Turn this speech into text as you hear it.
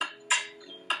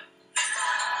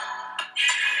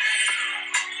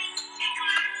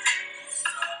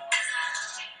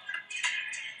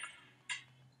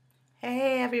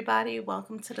everybody.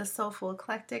 Welcome to the Soulful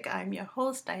Eclectic. I'm your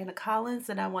host, Diana Collins,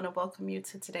 and I want to welcome you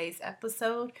to today's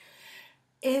episode.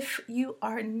 If you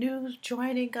are new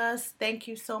joining us, thank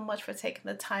you so much for taking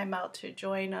the time out to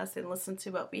join us and listen to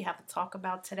what we have to talk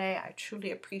about today. I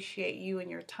truly appreciate you and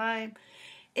your time.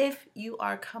 If you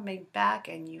are coming back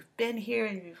and you've been here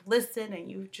and you've listened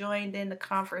and you've joined in the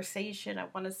conversation, I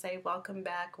want to say welcome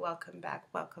back, welcome back,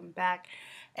 welcome back.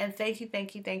 And thank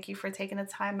you for taking the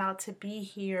time out to be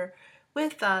here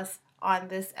with us on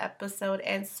this episode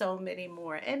and so many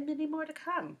more to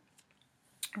come.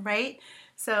 Right?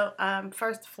 So,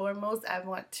 first and foremost, I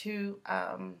want to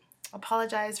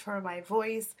apologize for my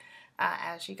voice.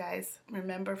 As you guys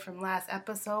remember from last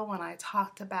episode when I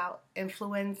talked about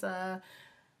influenza,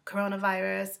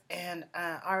 coronavirus, and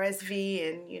RSV,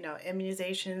 and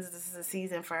immunizations. This is a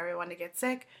season for everyone to get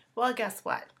sick. Well, guess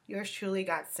what? Yours truly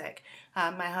got sick.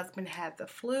 My husband had the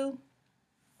flu,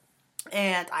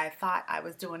 and I thought I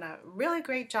was doing a really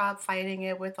great job fighting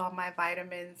it with all my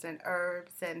vitamins and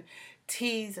herbs and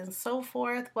teas and so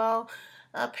forth. Well,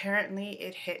 apparently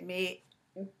it hit me.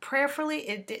 Prayerfully,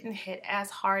 it didn't hit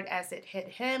as hard as it hit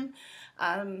him.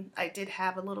 I did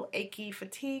have a little achy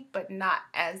fatigue, but not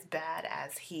as bad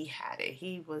as he had it.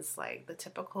 He was like the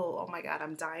typical, oh my God,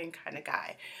 I'm dying kind of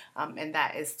guy. And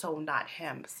that is so not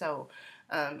him. So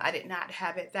I did not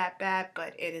have it that bad,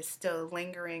 but it is still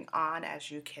lingering on,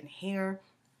 as you can hear.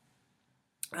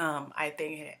 I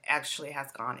think it actually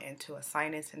has gone into a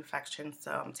sinus infection,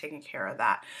 so I'm taking care of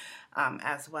that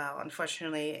as well.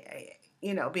 Unfortunately,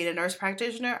 being a nurse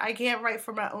practitioner, I can't write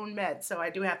for my own meds, so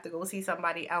I do have to go see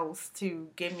somebody else to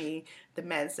give me the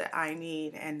meds that I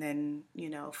need, and then,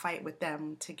 fight with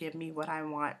them to give me what I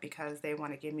want because they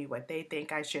want to give me what they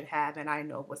think I should have, and I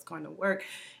know what's going to work.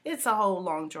 It's a whole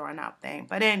long drawn out thing,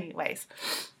 but anyways,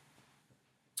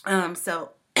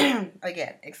 so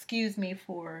again, excuse me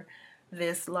for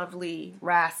this lovely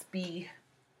raspy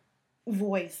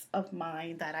voice of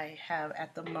mine that I have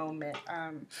at the moment.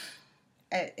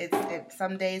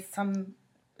 Some days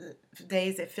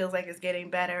it feels like it's getting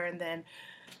better, and then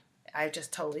I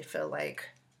just totally feel like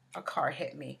a car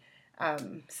hit me.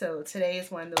 So today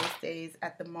is one of those days.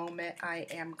 At the moment, I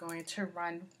am going to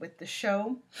run with the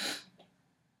show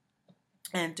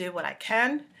and do what I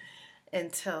can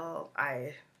until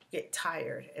I get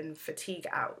tired and fatigue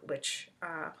out, which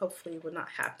hopefully will not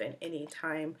happen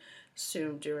anytime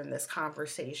soon during this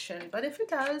conversation. But if it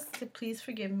does, please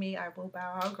forgive me. I will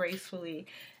bow out gracefully,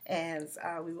 and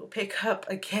we will pick up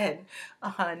again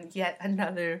on yet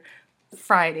another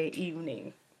Friday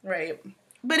evening, right?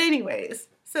 But anyways,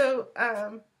 so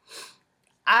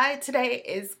today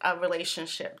is a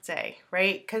relationship day,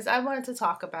 right? Because I wanted to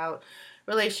talk about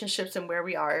relationships and where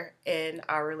we are in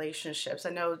our relationships.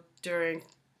 I know during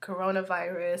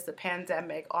coronavirus, the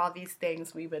pandemic, all these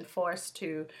things we've been forced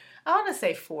to, I want to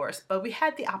say forced, but we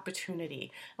had the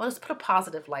opportunity. Well, let's put a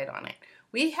positive light on it.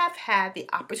 We have had the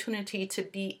opportunity to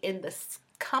be in the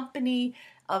company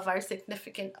of our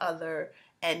significant other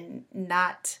and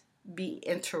not be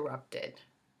interrupted,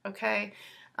 okay?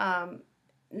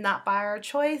 Not by our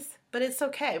choice, but it's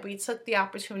okay. We took the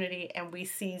opportunity and we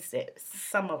seized it.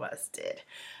 Some of us did.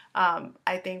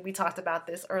 I think we talked about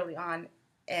this early on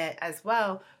as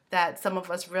well, that some of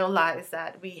us realize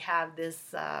that we have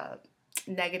this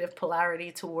negative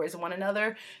polarity towards one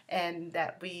another, and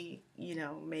that we,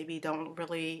 maybe don't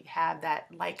really have that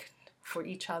like for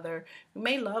each other. You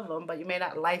may love them, but you may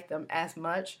not like them as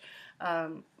much,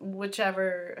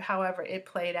 however it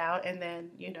played out. And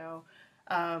then,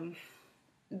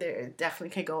 there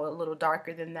definitely can go a little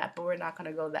darker than that, but we're not going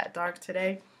to go that dark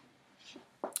today.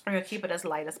 We're going to keep it as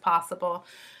light as possible.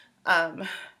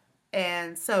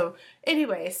 And so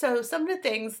anyway, so some of the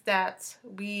things that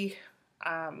we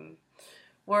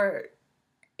were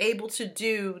able to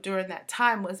do during that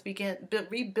time was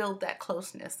rebuild that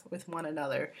closeness with one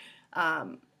another.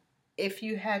 If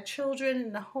you had children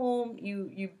in the home,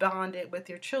 you bonded with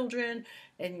your children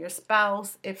and your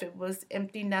spouse. If it was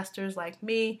empty nesters like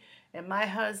me and my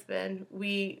husband,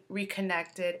 we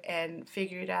reconnected and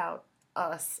figured out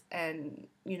us and,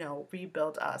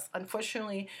 rebuilt us.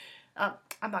 Unfortunately,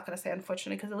 I'm not going to say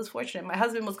unfortunately because it was fortunate. My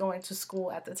husband was going to school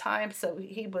at the time, so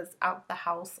he was out the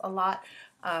house a lot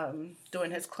doing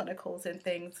his clinicals and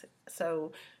things.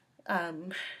 So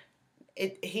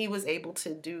he was able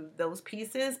to do those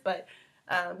pieces, but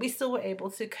we still were able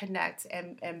to connect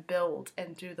and build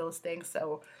and do those things.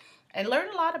 So, and learn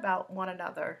a lot about one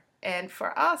another. And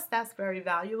for us, that's very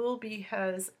valuable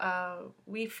because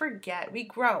we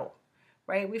grow,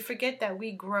 right? We forget that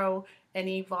we grow and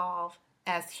evolve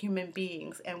as human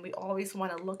beings, and we always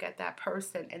want to look at that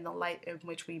person in the light in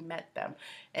which we met them,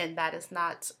 and that is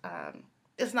not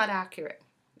it's not accurate.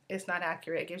 It's not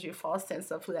accurate. It gives you a false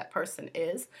sense of who that person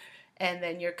is. And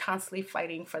then you're constantly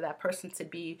fighting for that person to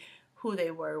be who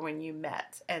they were when you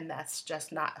met. And that's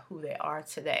just not who they are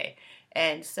today.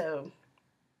 And so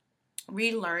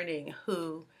relearning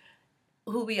who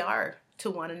we are to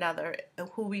one another and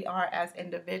who we are as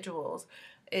individuals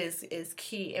is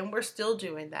key, and we're still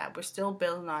doing that. We're still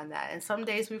building on that, and some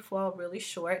days we fall really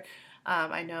short.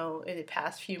 I know in the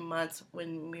past few months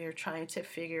when we were trying to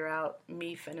figure out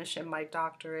me finishing my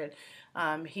doctorate,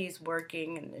 he's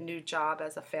working in a new job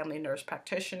as a family nurse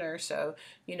practitioner. So,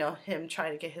 him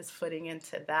trying to get his footing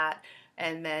into that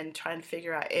and then trying to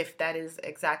figure out if that is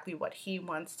exactly what he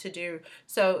wants to do.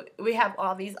 So we have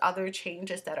all these other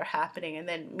changes that are happening. And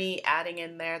then me adding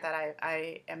in there that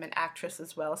I am an actress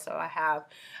as well. So I have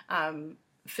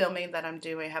filming that I'm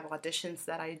doing, I have auditions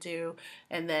that I do,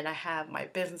 and then I have my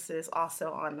businesses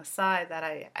also on the side that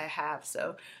I have.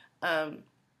 So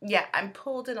yeah, I'm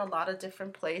pulled in a lot of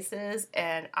different places,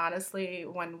 and honestly,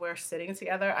 when we're sitting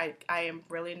together, I am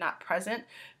really not present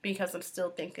because I'm still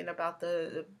thinking about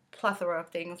the plethora of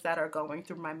things that are going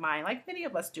through my mind, like many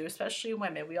of us do, especially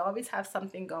women. We always have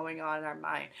something going on in our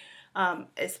mind.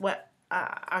 It's what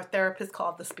our therapist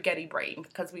called the spaghetti brain,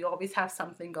 because we always have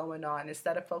something going on.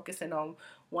 Instead of focusing on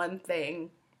one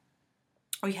thing,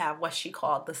 we have what she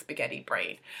called the spaghetti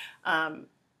brain. And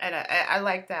I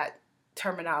like that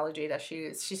terminology that she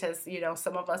used. She says,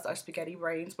 some of us are spaghetti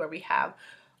brains where we have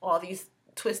all these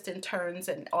twists and turns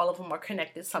and all of them are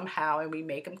connected somehow and we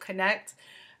make them connect.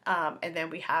 And then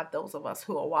we have those of us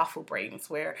who are waffle brains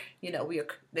where,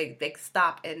 they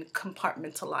stop and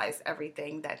compartmentalize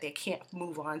everything, that they can't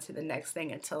move on to the next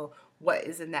thing until what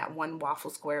is in that one waffle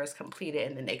square is completed,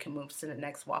 and then they can move to the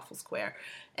next waffle square.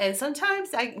 And sometimes,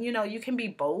 you can be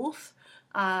both.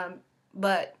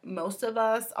 But most of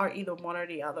us are either one or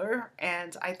the other.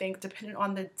 And I think depending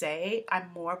on the day,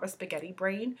 I'm more of a spaghetti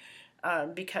brain.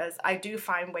 Because I do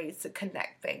find ways to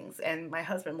connect things. And my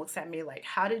husband looks at me like,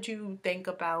 how did you think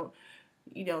about,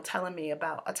 telling me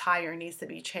about a tire needs to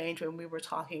be changed when we were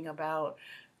talking about,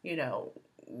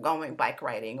 going bike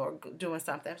riding or doing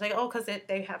something. It's like, oh, because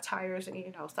they have tires,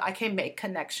 and, so I can make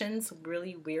connections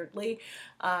really weirdly,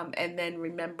 and then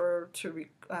remember to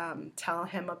tell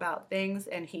him about things.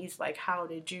 And he's like, how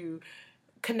did you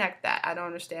connect that? I don't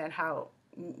understand how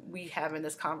we having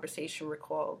this conversation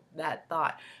recall that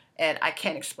thought. And I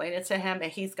can't explain it to him,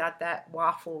 and he's got that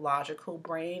waffle logical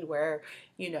brain where,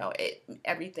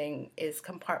 everything is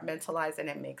compartmentalized and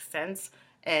it makes sense.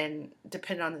 And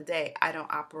depending on the day, I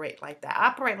don't operate like that. I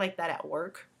operate like that at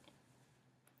work.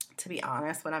 To be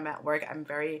honest, when I'm at work, I'm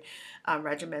very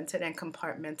regimented and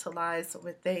compartmentalized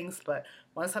with things. But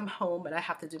once I'm home and I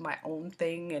have to do my own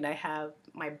thing and I have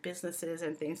my businesses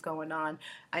and things going on,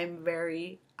 I'm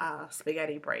very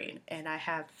spaghetti brain, and I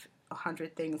have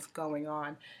 100 things going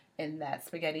on in that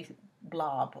spaghetti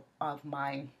blob of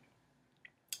mine.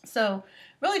 So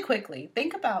really quickly,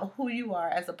 think about who you are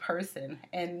as a person,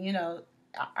 and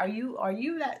are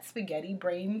you that spaghetti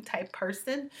brain type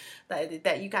person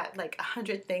that you got like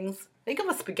 100 things? Think of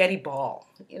a spaghetti ball.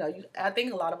 I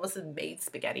think a lot of us have made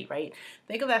spaghetti, right?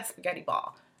 Think of that spaghetti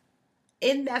ball.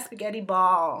 In that spaghetti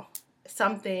ball,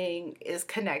 something is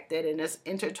connected and is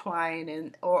intertwined,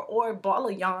 and or a ball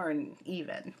of yarn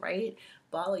even, right?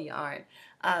 Ball of yarn.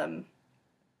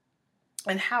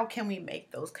 And how can we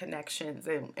make those connections,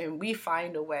 and we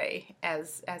find a way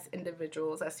as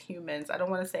individuals, as humans. I don't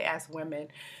want to say as women,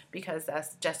 because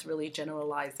that's just really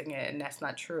generalizing it, and that's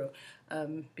not true,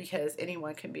 because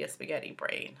anyone can be a spaghetti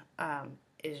brain.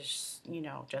 Is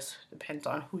just depends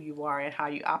on who you are and how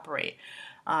you operate.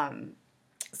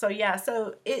 So yeah,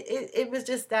 so it was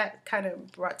just that kind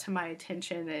of brought to my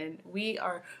attention, and we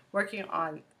are working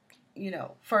on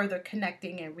further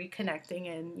connecting and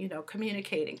reconnecting and,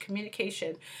 communicating.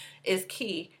 Communication is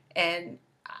key. And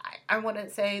I want to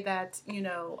say that,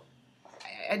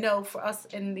 I know for us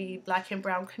in the Black and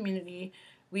Brown community,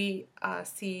 we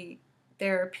see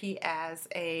therapy as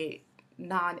a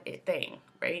non-it thing,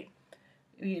 right?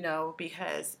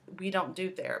 Because we don't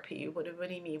do therapy. What do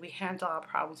you mean? We handle our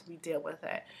problems, we deal with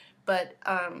it. But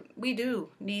we do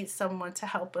need someone to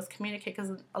help us communicate,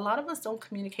 because a lot of us don't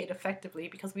communicate effectively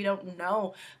because we don't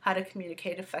know how to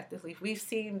communicate effectively. We've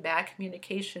seen bad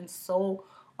communication so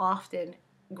often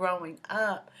growing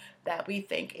up that we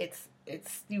think it's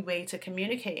the way to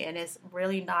communicate, and it's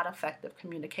really not effective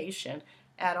communication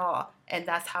at all. And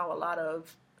that's how a lot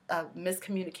of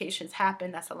miscommunications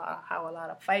happen. That's how a lot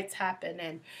of fights happen,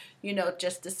 and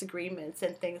just disagreements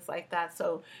and things like that.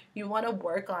 So you want to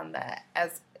work on that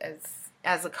as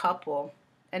a couple,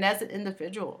 and as an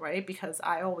individual, right? Because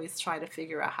I always try to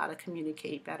figure out how to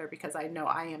communicate better, because I know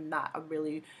I am not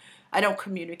I don't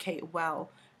communicate well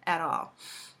at all.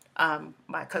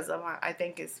 Because I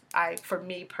think for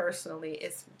me personally,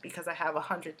 it's because I have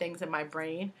 100 things in my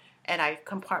brain, and I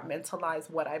compartmentalize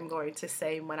what I'm going to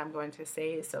say and when I'm going to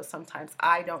say it. So sometimes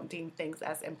I don't deem things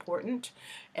as important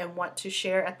and want to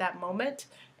share at that moment.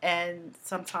 And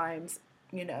sometimes,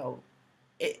 you know,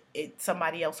 it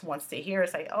somebody else wants to hear.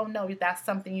 It's like, oh no, that's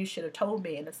something you should have told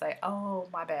me. And it's like, oh,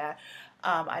 my bad.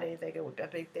 I didn't think it would be a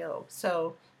big deal.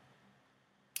 So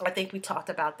I think we talked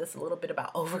about this a little bit about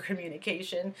over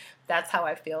communication. That's how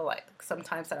I feel like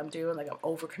sometimes that I'm doing, like I'm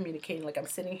over communicating, like I'm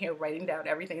sitting here writing down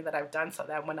everything that I've done so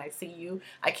that when I see you,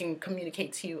 I can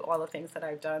communicate to you all the things that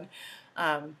I've done.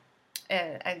 Um,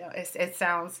 and I know it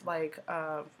sounds like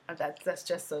that's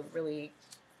just a really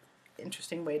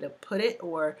interesting way to put it,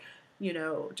 or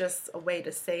just a way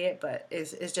to say it, but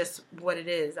it's just what it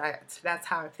is. That's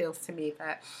how it feels to me,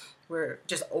 that we're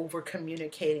just over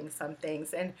communicating some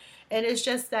things, and it's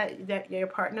just that your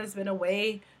partner's been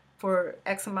away for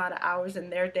X amount of hours in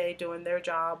their day doing their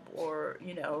job, or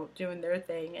doing their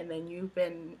thing, and then you've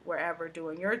been wherever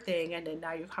doing your thing, and then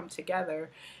now you come together,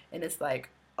 and it's like,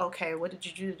 okay, what did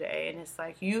you do today? And it's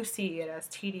like you see it as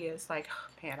tedious, like, oh,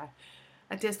 man,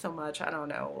 I did so much. I don't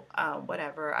know,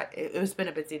 whatever. It's been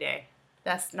a busy day.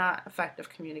 That's not effective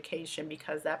communication,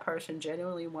 because that person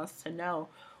genuinely wants to know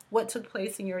what took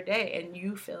place in your day, and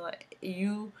you feel like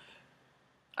you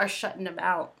are shutting them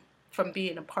out from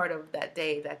being a part of that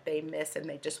day that they miss, and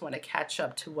they just want to catch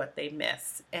up to what they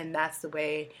miss. And that's the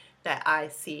way that I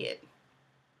see it,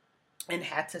 and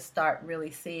had to start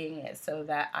really seeing it so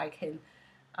that I can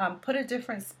put a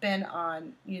different spin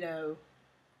on,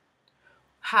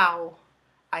 how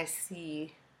I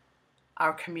see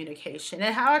our communication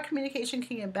and how our communication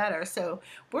can get better. So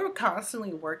we're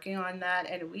constantly working on that,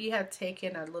 and we have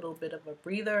taken a little bit of a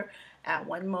breather at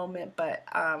one moment, but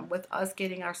with us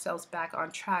getting ourselves back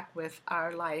on track with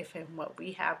our life and what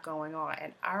we have going on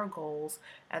and our goals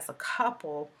as a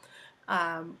couple,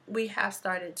 we have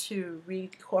started to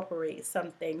reincorporate some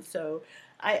things. So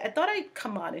I thought I'd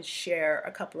come on and share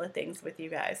a couple of things with you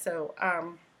guys. So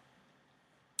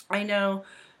I know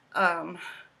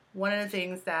one of the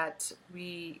things that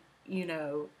we,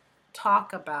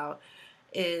 talk about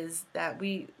is that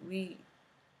we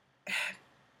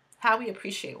how we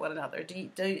appreciate one another.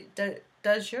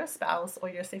 Does your spouse or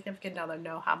your significant other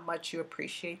know how much you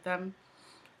appreciate them?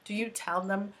 Do you tell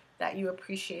them that you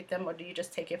appreciate them, or do you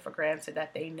just take it for granted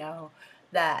that they know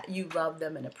that you love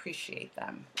them and appreciate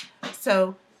them?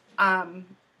 So,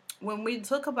 when we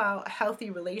talk about healthy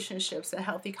relationships and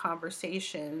healthy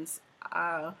conversations,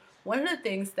 one of the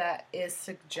things that is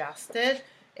suggested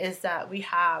is that we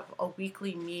have a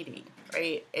weekly meeting,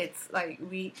 right? It's like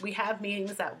we have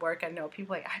meetings at work. I know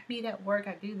people like, I meet at work,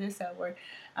 I do this at work.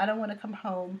 I don't want to come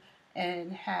home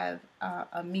and have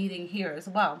a meeting here as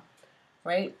well,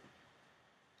 right?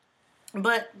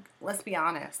 But let's be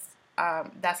honest.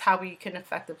 That's how we can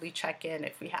effectively check in.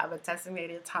 If we have a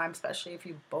designated time, especially if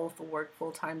you both work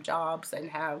full-time jobs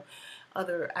and have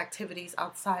other activities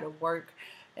outside of work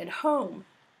and home,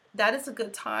 that is a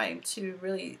good time to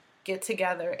really get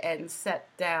together and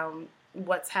set down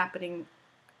what's happening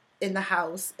in the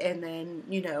house, and then,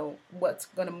 what's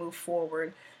going to move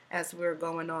forward as we're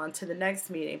going on to the next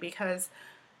meeting. Because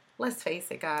let's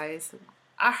face it, guys,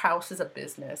 our house is a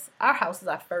business. Our house is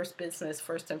our first business,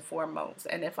 first and foremost.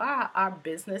 And if our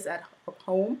business at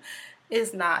home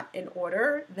is not in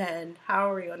order, then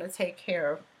how are we going to take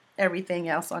care of everything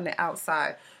else on the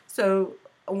outside? So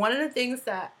one of the things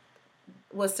that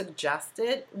was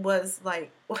suggested was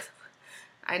like,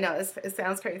 I know it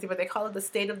sounds crazy, but they call it the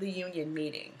State of the Union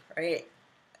meeting, right?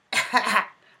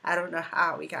 I don't know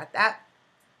how we got that,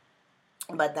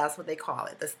 but that's what they call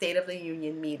it, the State of the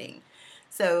Union meeting.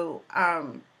 So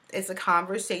it's a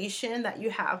conversation that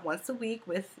you have once a week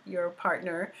with your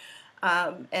partner,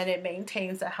 and it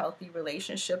maintains a healthy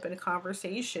relationship and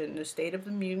conversation. The State of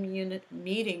the Union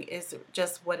meeting is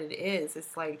just what it is.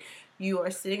 It's like you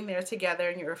are sitting there together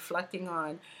and you're reflecting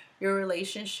on your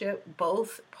relationship.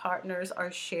 Both partners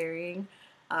are sharing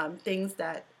things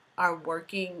that are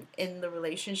working in the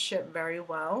relationship very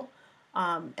well,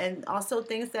 and also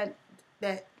things that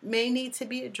may need to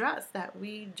be addressed that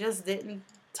we just didn't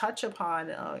touch upon,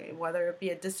 whether it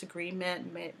be a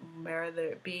disagreement, whether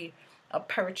it be a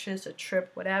purchase, a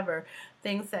trip, whatever,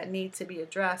 things that need to be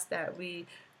addressed that we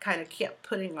kind of kept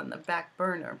putting on the back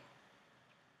burner.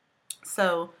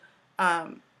 So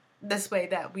this way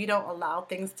that we don't allow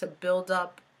things to build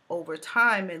up over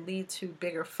time and lead to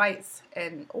bigger fights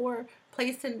and or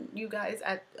placing you guys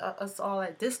at us all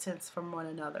at distance from one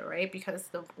another, right? Because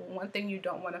the one thing you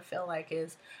don't want to feel like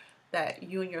is that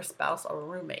you and your spouse are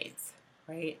roommates,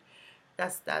 right?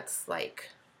 That's like,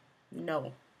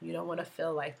 no, you don't want to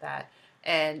feel like that.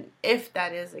 And if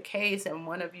that is the case and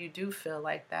one of you do feel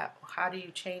like that, how do you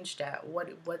change that?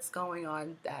 What's going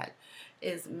on that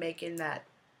is making that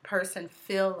person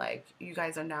feel like you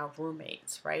guys are now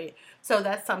roommates, right? So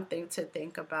that's something to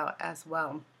think about as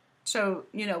well. So,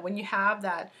 when you have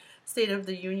that State of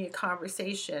the Union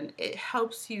conversation, it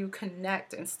helps you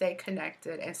connect and stay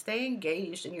connected and stay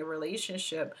engaged in your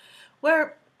relationship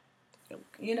where,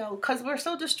 because we're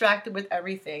so distracted with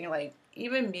everything. Like,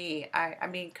 even me, I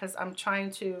mean, because I'm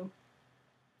trying to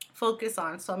focus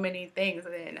on so many things,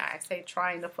 and I say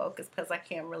trying to focus because I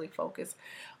can't really focus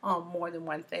on more than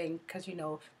one thing, because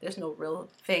there's no real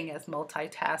thing as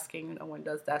multitasking. No one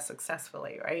does that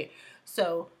successfully, right?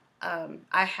 So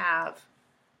I have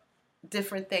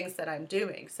different things that I'm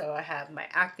doing. So I have my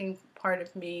acting part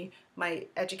of me, my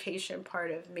education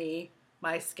part of me,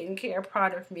 my skincare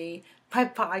part of me, my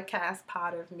podcast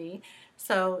part of me.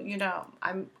 So,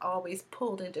 I'm always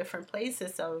pulled in different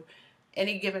places. So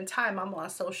any given time I'm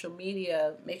on social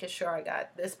media, making sure I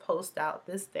got this post out,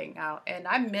 this thing out, and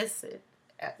I miss it.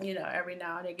 Every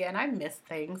now and again I miss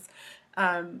things.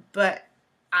 But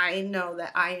I know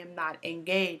that I am not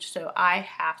engaged. So I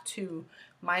have to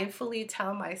mindfully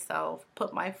tell myself,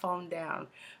 put my phone down.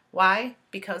 Why?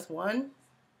 Because one,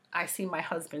 I see my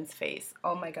husband's face.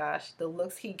 Oh my gosh, the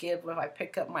looks he gives when I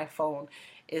pick up my phone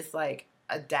is like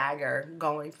a dagger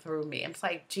going through me. I'm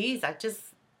like, geez, I just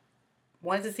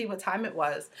wanted to see what time it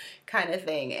was, kind of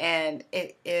thing. And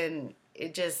it's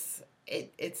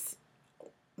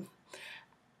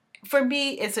for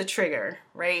me, it's a trigger,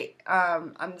 right?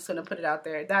 I'm just gonna put it out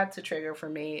there. That's a trigger for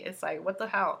me. It's like, what the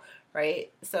hell,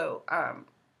 right? So,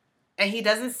 and he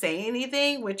doesn't say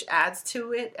anything, which adds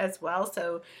to it as well.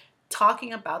 So,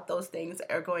 talking about those things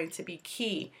are going to be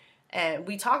key, and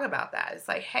we talk about that. It's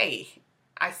like, hey,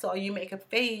 I saw you make a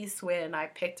face when I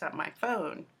picked up my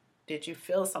phone. Did you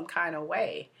feel some kind of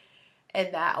way?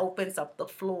 And that opens up the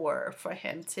floor for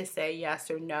him to say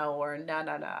yes or no, or no,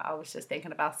 no, no, I was just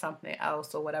thinking about something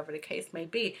else, or whatever the case may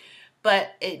be.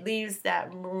 But it leaves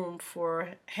that room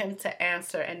for him to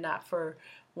answer and not for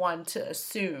one to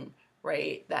assume,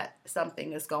 right, that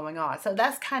something is going on. So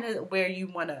that's kind of where you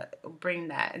want to bring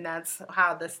that. And that's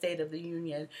how the State of the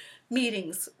Union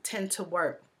meetings tend to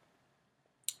work.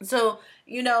 So,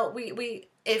 we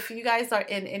if you guys are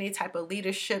in any type of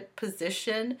leadership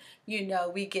position,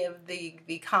 we give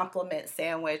the compliment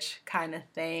sandwich kind of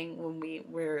thing when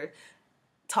we're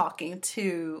talking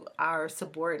to our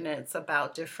subordinates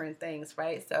about different things,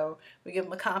 right? So we give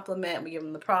them a compliment, we give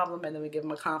them the problem, and then we give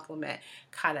them a compliment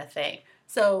kind of thing.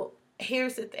 So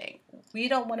here's the thing. We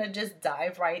don't want to just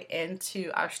dive right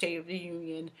into our State of the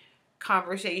Union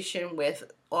conversation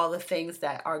with all the things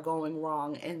that are going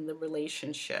wrong in the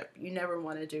relationship. You never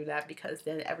want to do that, because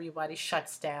then everybody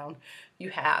shuts down. You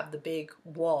have the big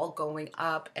wall going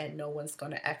up and no one's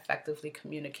going to effectively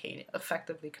communicate,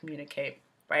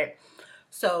 right?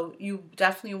 So you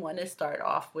definitely want to start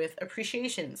off with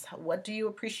appreciations. What do you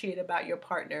appreciate about your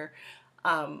partner?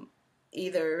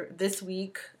 Either this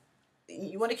week,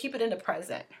 you want to keep it in the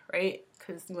present, right?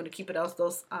 Because you want to keep it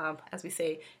as we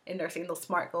say in nursing, those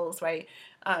SMART goals, right?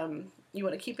 You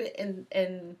want to keep it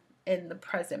in the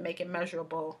present, make it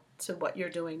measurable to what you're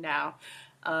doing now.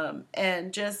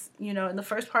 And just, in the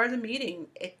first part of the meeting,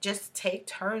 just take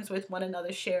turns with one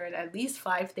another, sharing at least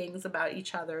 5 things about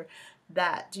each other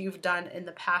that you've done in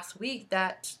the past week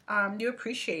that you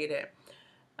appreciate it.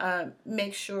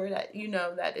 Make sure that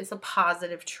that it's a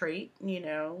positive trait,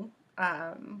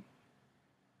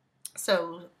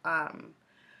 So,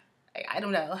 I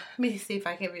don't know. Let me see if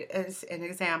I can give you an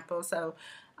example. So,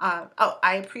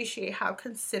 I appreciate how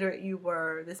considerate you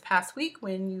were this past week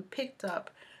when you picked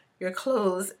up your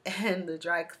clothes from the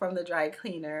dry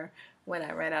cleaner when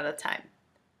I ran out of time,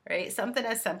 right? Something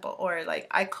as simple. Or like,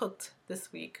 I cooked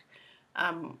this week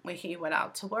when he went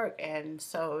out to work, and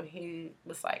so he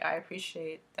was like, I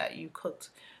appreciate that you cooked,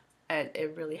 and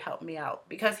it really helped me out,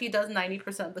 because he does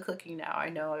 90% of the cooking now. I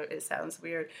know it sounds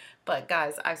weird, but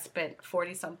guys, I've spent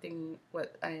 40 something,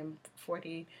 I am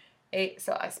 48,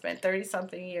 so I spent 30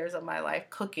 something years of my life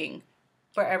cooking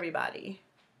for everybody,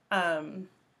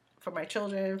 for my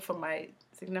children, for my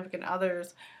significant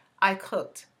others. I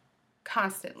cooked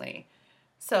constantly.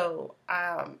 So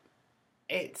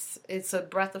it's a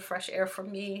breath of fresh air for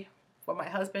me, for my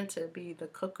husband to be the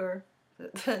cooker,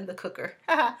 the cooker,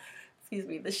 excuse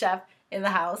me, the chef in the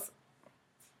house.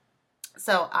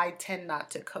 So I tend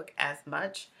not to cook as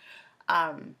much.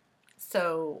 Um,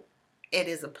 so it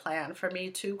is a plan for me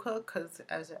to cook because,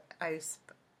 as I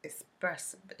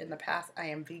expressed in the past, I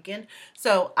am vegan.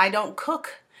 So I don't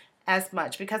cook as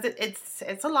much because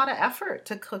it's a lot of effort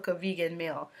to cook a vegan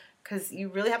meal, because you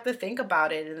really have to think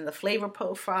about it and the flavor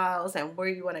profiles and where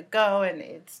you want to go, and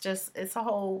it's a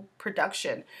whole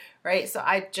production, right? So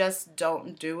I just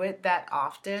don't do it that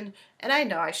often, and I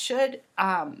know I should.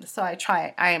 So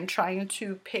I am trying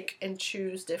to pick and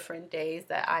choose different days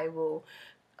that I will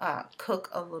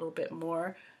cook a little bit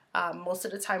more. Most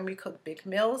of the time we cook big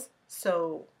meals,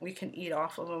 so we can eat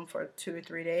off of them for 2 or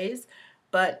 3 days.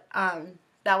 But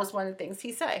that was one of the things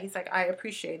he said. He's like, I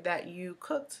appreciate that you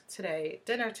cooked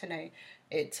dinner today.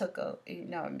 It took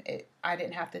I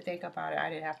didn't have to think about it. I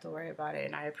didn't have to worry about it.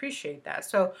 And I appreciate that.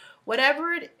 So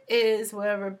whatever it is,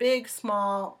 whatever big,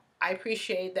 small, I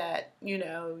appreciate that,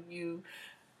 you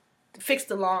fixed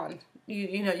the lawn.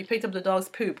 You picked up the dog's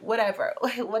poop, whatever.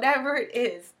 Whatever it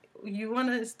is, you want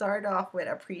to start off with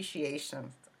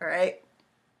appreciation, all right?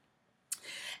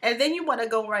 And then you want to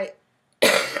go right,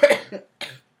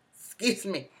 excuse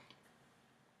me.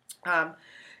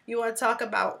 You want to talk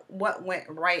about what went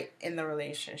right in the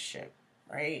relationship,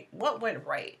 right? What went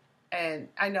right? And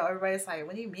I know everybody's like,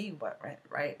 what do you mean what went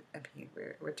right? I mean,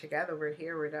 we're together, we're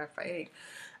here, we're not fighting.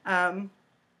 Um,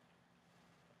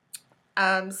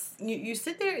 you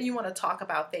sit there and you want to talk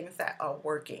about things that are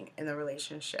working in the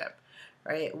relationship,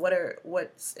 right?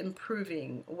 What's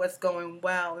improving, what's going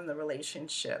well in the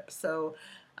relationship. So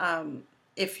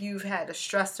if you've had a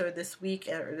stressor this week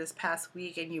or this past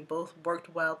week and you both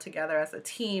worked well together as a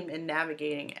team in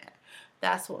navigating it,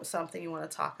 that's something you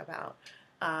want to talk about.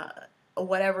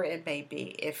 Whatever it may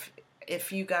be.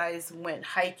 If you guys went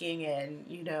hiking and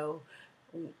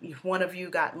one of you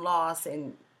got lost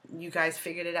and you guys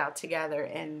figured it out together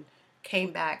and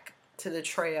came back to the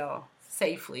trail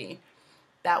safely,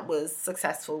 that was a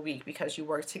successful week because you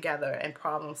worked together and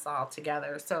problem solved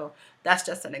together. So that's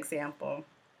just an example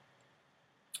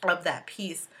of that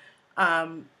piece.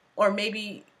 Or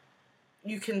maybe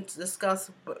you can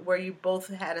discuss where you both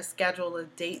had to schedule a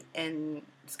date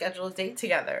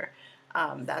together.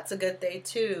 That's a good day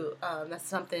too. That's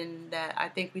something that I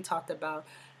think we talked about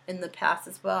in the past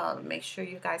as well. Make sure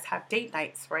you guys have date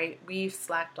nights, right? We've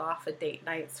slacked off of date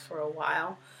nights for a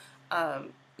while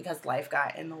because life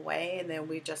got in the way, and then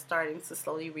we're just starting to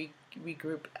slowly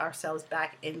regroup ourselves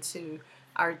back into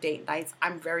our date nights.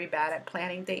 I'm very bad at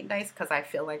planning date nights because I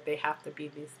feel like they have to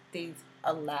be these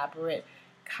elaborate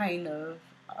kind of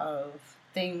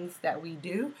things that we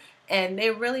do, and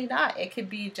they're really not. It could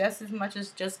be just as much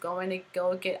as just going to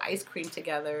go get ice cream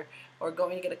together or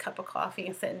going to get a cup of coffee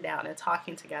and sitting down and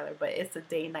talking together. But it's a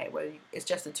date night where it's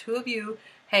just the two of you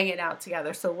hanging out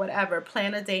together. So whatever,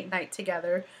 plan a date night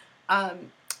together.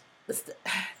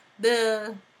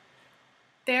 The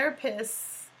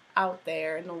therapists out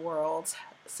there in the world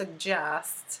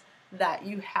suggest that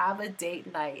you have a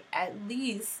date night at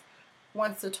least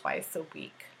once or twice a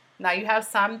week. Now, you have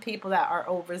some people that are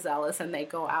overzealous and they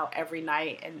go out every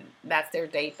night and that's their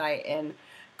date night, and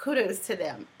kudos to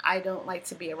them. I don't like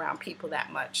to be around people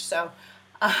that much, so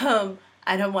I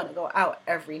don't want to go out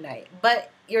every night.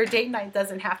 But your date night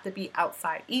doesn't have to be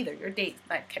outside either. Your date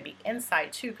night can be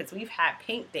inside too, because we've had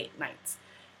paint date nights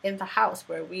in the house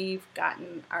where we've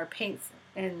gotten our paints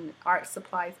and art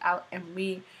supplies out and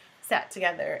we sat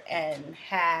together and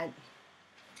had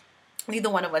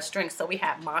neither one of us drinks, so we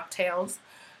had mocktails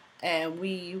and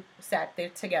we sat there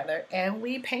together and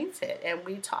we painted and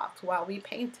we talked while we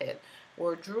painted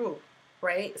or drew,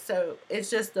 right? So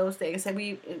it's just those things. And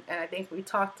I think we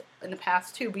talked in the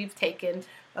past too, we've taken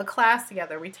a class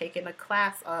together. We've taken a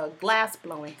glass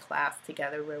blowing class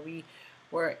together where we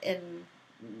were in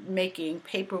making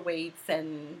paperweights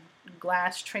and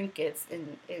glass trinkets,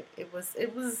 and it was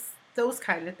those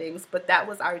kind of things. But that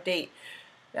was our date.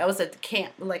 That was a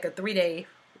camp, like a 3-day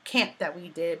camp that we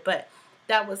did, but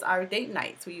that was our date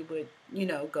nights. We would,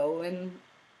 go and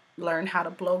learn how to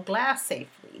blow glass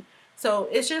safely. So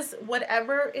it's just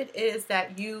whatever it is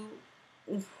that you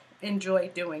enjoy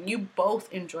doing, you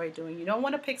both enjoy doing. You don't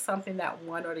want to pick something that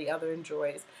one or the other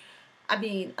enjoys. I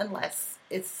mean, unless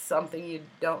it's something you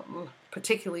don't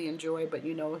particularly enjoy, but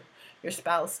your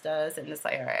spouse does, and it's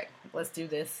like, all right, let's do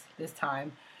this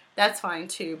time. That's fine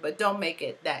too, but don't make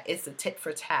it that it's a tit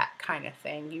for tat kind of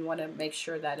thing. You want to make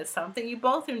sure that it's something you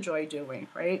both enjoy doing,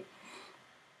 right?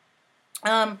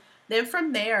 Then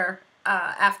from there,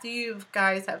 after you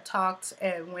guys have talked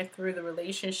and went through the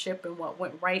relationship and what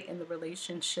went right in the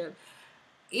relationship,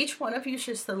 each one of you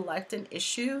should select an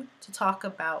issue to talk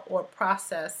about or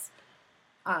process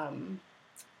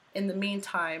in the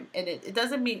meantime, and it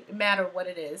doesn't matter what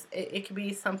it is. It could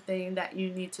be something that you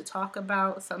need to talk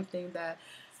about, something that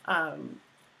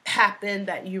happened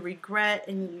that you regret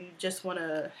and you just want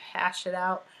to hash it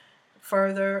out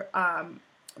further.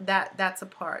 That's a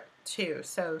part too.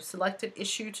 So select an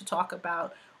issue to talk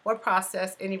about or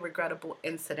process any regrettable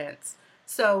incidents.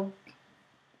 So,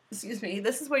 excuse me,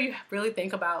 this is where you really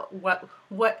think about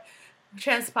what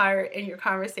transpired in your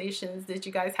conversations. Did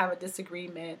you guys have a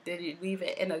disagreement? Did you leave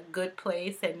it in a good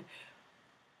place? And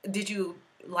did you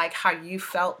like how you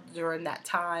felt during that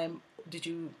time? Did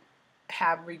you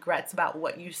have regrets about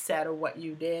what you said or what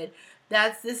you did?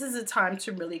 This is a time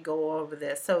to really go over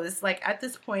this. So it's like at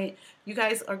this point, you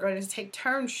guys are going to take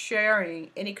turns sharing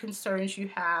any concerns you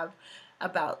have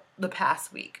about the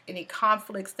past week, any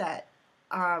conflicts that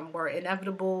were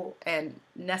inevitable and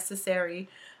necessary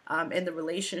in the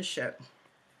relationship.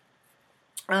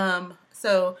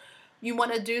 So you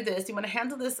want to do this. You want to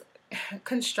handle this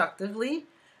constructively.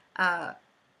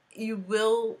 You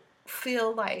will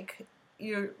feel like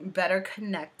you're better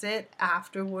connected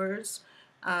afterwards.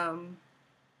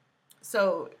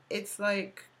 So it's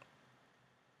like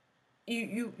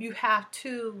you have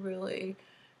to really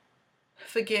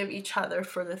forgive each other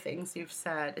for the things you've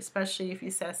said, especially if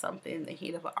you said something in the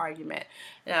heat of an argument.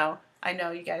 Now, I know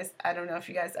you guys, I don't know if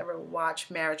you guys ever watch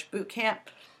Marriage Boot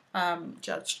Camp.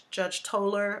 Judge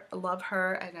Toller, I love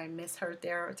her and I miss her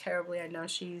there terribly. I know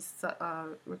she's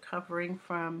recovering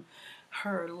from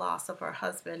her loss of her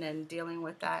husband and dealing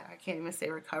with that. I can't even say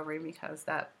recovering because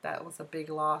that was a big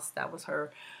loss. That was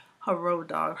her road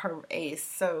dog, her ace.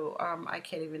 So I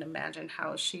can't even imagine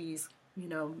how she's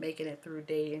making it through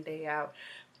day in, day out.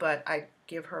 But I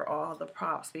give her all the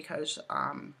props because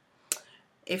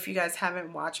if you guys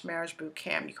haven't watched Marriage Boot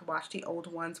Camp, you can watch the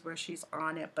old ones where she's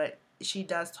on it. But she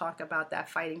does talk about that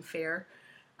fighting fair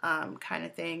kind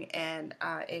of thing. And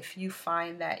if you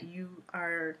find that you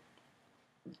are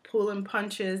pulling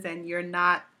punches and you're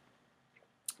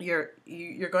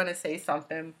going to say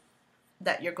something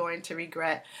that you're going to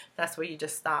regret, that's where you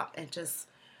just stop and just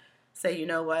say, you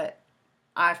know what?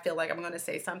 I feel like I'm going to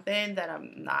say something that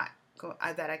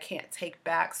that I can't take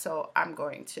back. So I'm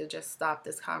going to just stop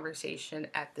this conversation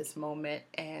at this moment,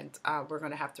 and we're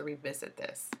going to have to revisit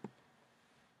this.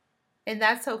 And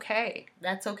that's okay.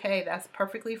 That's okay. That's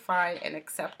perfectly fine and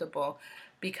acceptable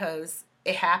because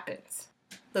it happens.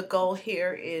 The goal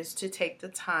here is to take the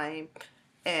time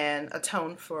and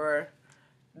atone for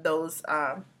those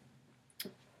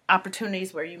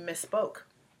opportunities where you misspoke.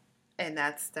 And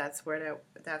that's where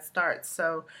that starts.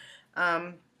 So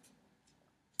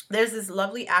there's this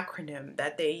lovely acronym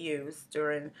that they use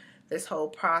during this whole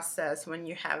process when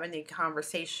you're having a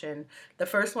conversation. The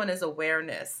first one is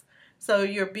awareness. So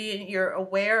you're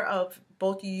aware of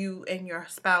both you and your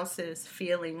spouse's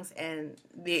feelings and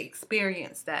the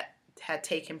experience that had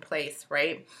taken place,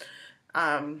 right?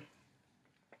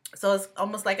 So it's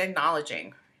almost like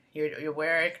acknowledging. You're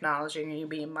aware, acknowledging, and you're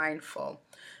being mindful.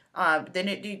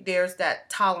 Then there's that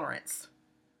tolerance,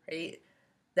 right?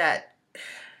 That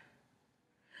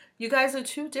you guys are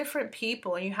two different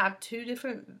people and you have two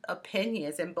different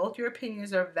opinions, and both your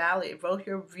opinions are valid. Both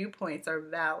your viewpoints are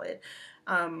valid.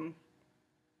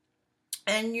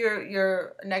 And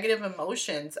your negative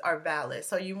emotions are valid.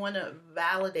 So you want to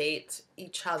validate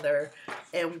each other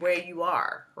and where you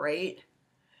are, right?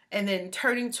 And then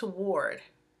turning toward.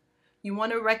 You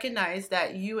want to recognize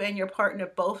that you and your partner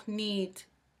both need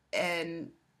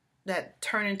and that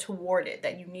turning toward it,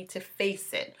 that you need to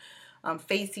face it,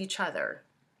 face each other.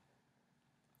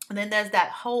 And then there's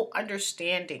that whole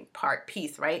understanding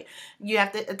piece, right? You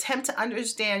have to attempt to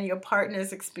understand your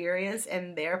partner's experience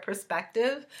and their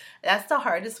perspective. That's the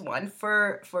hardest one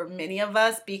for many of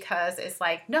us because it's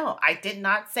like, no, I did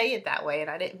not say it that way and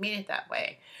I didn't mean it that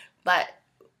way. But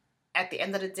at the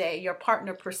end of the day, your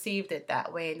partner perceived it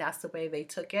that way and that's the way they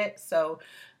took it. So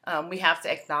we have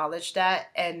to acknowledge that.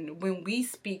 And when we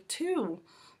speak too,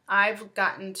 I've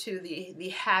gotten to the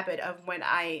habit of when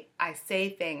I say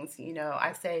things,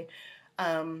 I say,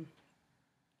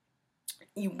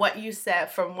 what you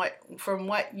said from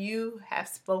what you have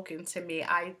spoken to me,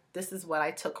 this is what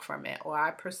I took from it, or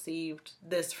I perceived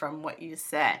this from what you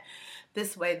said.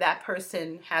 This way that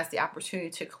person has the opportunity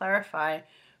to clarify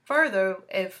further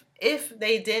if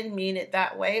they didn't mean it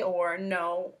that way, or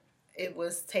no, it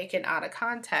was taken out of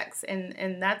context,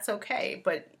 and that's okay.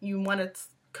 But you want to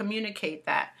communicate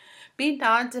that. Be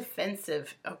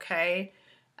non-defensive, okay?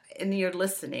 And you're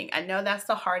listening. I know that's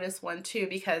the hardest one too,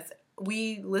 because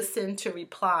we listen to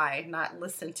reply, not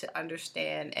listen to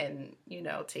understand and,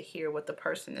 to hear what the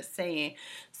person is saying.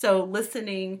 So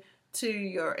listening to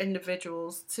your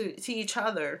individuals, to each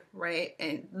other, right?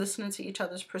 And listening to each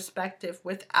other's perspective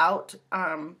without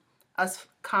us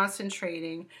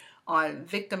concentrating on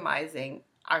victimizing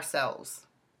ourselves.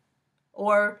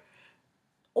 Or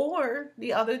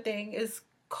the other thing is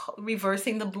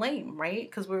reversing the blame, right?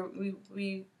 Because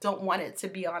we don't want it to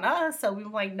be on us, so we're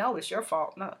like, no, it's your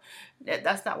fault. No,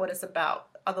 that's not what it's about.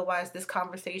 Otherwise, this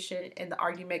conversation and the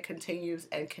argument continues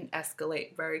and can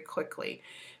escalate very quickly.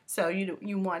 So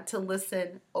you want to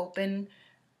listen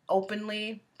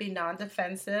openly, be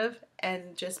non-defensive,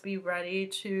 and just be ready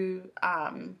to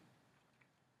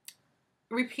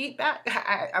repeat back.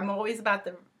 I'm always about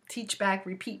the teach back,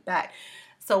 repeat back.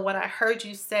 So what I heard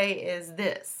you say is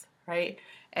this, right?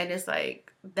 And it's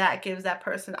like that gives that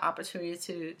person the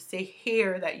opportunity to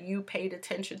hear that you paid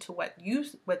attention to what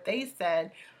they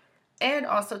said, and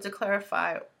also to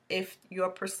clarify if your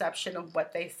perception of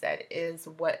what they said is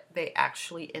what they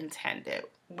actually intended,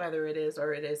 whether it is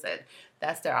or it isn't.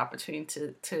 That's their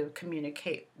opportunity to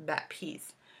communicate that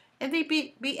piece. And they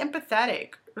be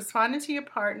empathetic, responding to your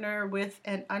partner with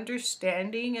an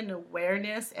understanding and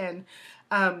awareness and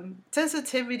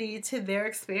sensitivity to their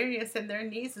experience and their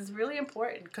needs is really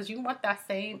important, because you want that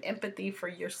same empathy for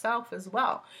yourself as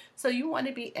well. So you want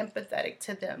to be empathetic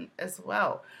to them as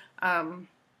well.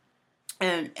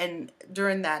 And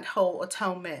during that whole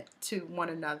atonement to one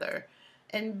another,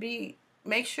 and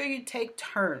make sure you take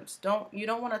turns. You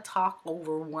don't want to talk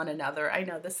over one another. I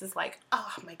know this is like,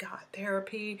 oh my God,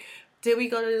 therapy. Did we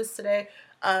go to this today?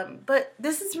 But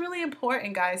this is really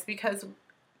important, guys, because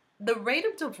the rate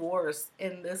of divorce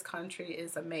in this country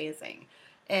is amazing.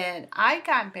 And I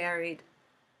got married.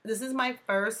 This is my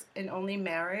first and only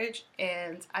marriage,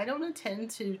 and I don't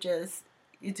intend to just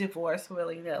divorce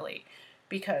willy-nilly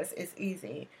because it's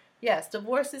easy. Yes,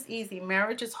 divorce is easy.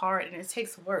 Marriage is hard and it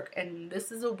takes work. And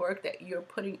this is a work that you're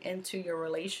putting into your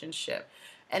relationship.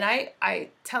 And I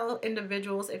tell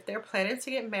individuals, if they're planning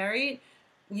to get married,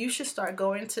 you should start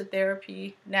going to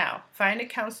therapy now. Find a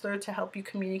counselor to help you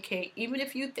communicate. Even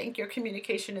if you think your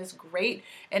communication is great,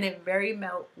 and it very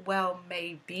well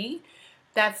may be,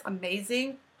 that's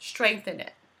amazing. Strengthen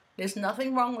it. There's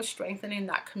nothing wrong with strengthening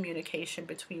that communication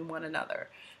between one another,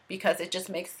 because it just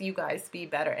makes you guys be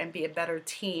better and be a better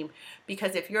team.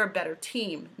 Because if you're a better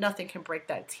team, nothing can break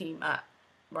that team up,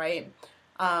 right?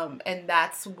 And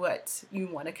that's what you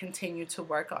want to continue to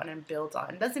work on and build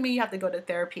on. Doesn't mean you have to go to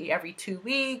therapy every 2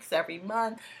 weeks, every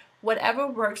month, whatever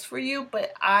works for you.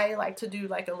 But I like to do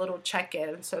like a little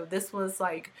check-in. So this was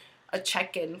like a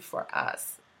check-in for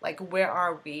us. Like, where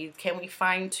are we? Can we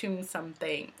fine-tune some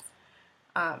things?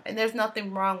 And there's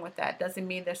nothing wrong with that. Doesn't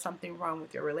mean there's something wrong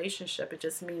with your relationship. It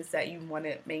just means that you want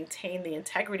to maintain the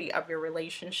integrity of your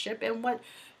relationship and what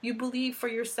you believe for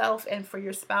yourself and for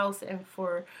your spouse and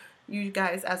for you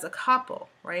guys as a couple,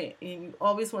 right? And you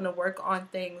always want to work on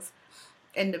things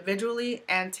individually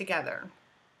and together,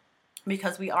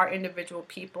 because we are individual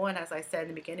people. And as I said in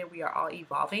the beginning, we are all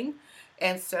evolving.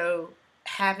 And so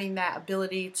having that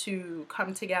ability to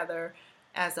come together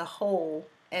as a whole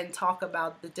and talk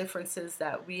about the differences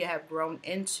that we have grown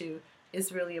into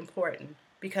is really important,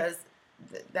 because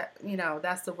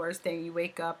that's the worst thing. You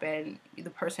wake up and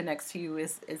the person next to you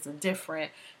is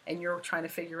different, and you're trying to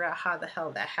figure out how the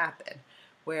hell that happened,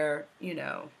 where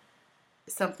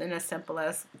something as simple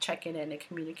as checking in and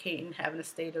communicating, having a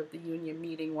State of the Union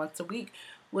meeting once a week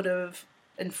would have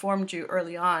informed you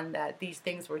early on that these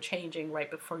things were changing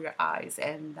right before your eyes,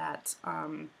 and that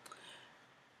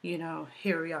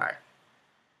here we are.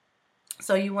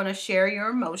 So you want to share your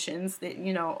emotions. That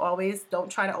always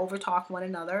don't try to overtalk one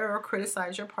another or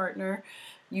criticize your partner.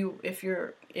 If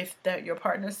your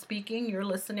partner's speaking, you're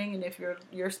listening, and if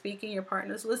you're speaking, your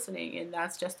partner's listening, and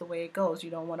that's just the way it goes.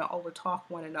 You don't want to overtalk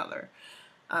one another,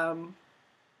 and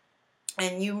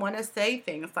you want to say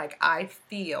things like "I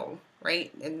feel,"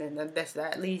 right, and then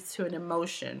that leads to an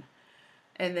emotion,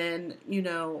 and then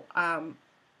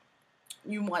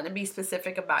you want to be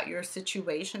specific about your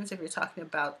situations if you're talking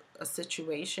about a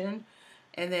situation,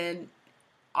 and then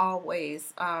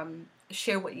always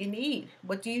share what you need.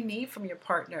 What do you need from your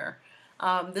partner?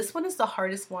 This one is the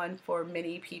hardest one for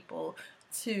many people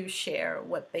to share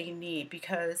what they need,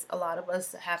 because a lot of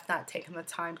us have not taken the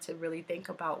time to really think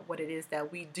about what it is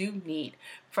that we do need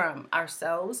from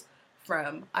ourselves,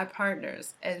 from our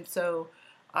partners. And so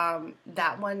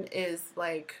that one is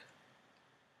like,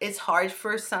 it's hard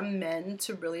for some men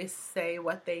to really say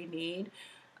what they need.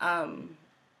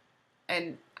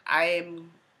 And I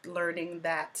am learning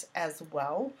that as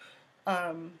well,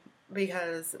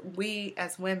 because we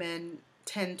as women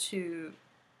tend to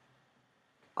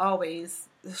always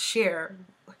overshare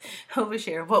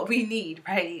what we need,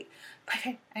 right?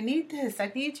 Like, I need this.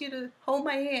 I need you to hold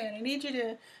my hand. I need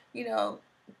you to,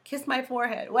 kiss my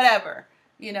forehead, whatever.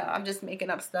 I'm just making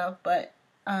up stuff, but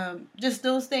just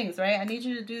those things, right? I need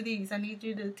you to do these. I need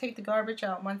you to take the garbage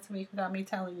out once a week without me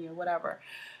telling you, whatever.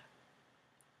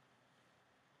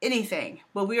 Anything.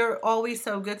 But we are always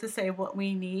so good to say what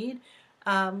we need.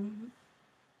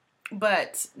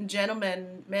 But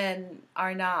gentlemen, men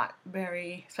are not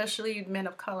very, especially men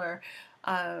of color,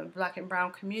 black and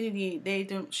brown community, they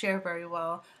don't share very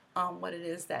well what it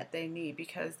is that they need,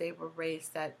 because they were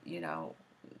raised that,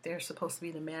 they're supposed to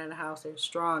be the man in the house, they're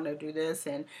strong, they do this,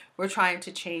 and we're trying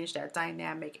to change that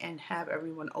dynamic and have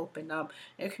everyone open up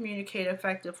and communicate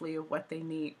effectively of what they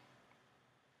need.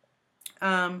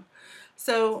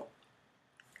 So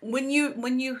when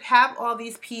you have all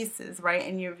these pieces, right,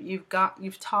 and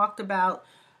you've talked about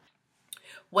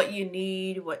what you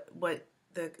need, what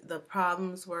the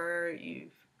problems were, you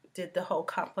did the whole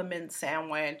compliment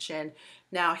sandwich, and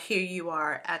now here you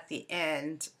are at the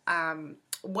end.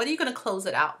 What are you going to close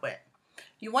it out with?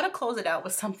 You want to close it out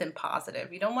with something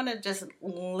positive. You don't want to just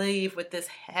leave with this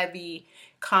heavy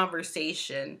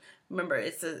conversation. Remember,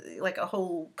 it's like a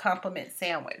whole compliment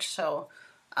sandwich. So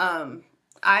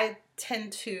I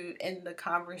tend to end the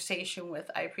conversation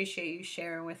with, I appreciate you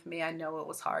sharing with me. I know it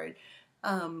was hard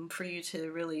for you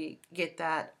to really get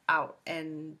that out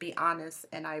and be honest.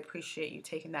 And I appreciate you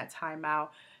taking that time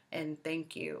out, and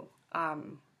thank you.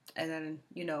 And then,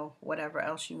 whatever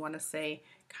else you want to say,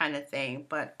 kind of thing.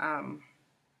 But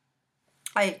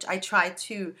I try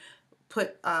to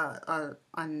put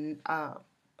an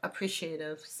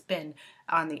appreciative spin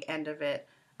on the end of it.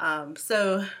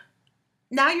 So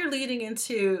now you're leading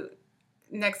into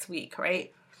next week,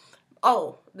 right?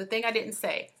 Oh, the thing I didn't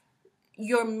say.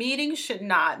 Your meeting should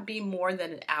not be more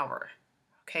than an hour.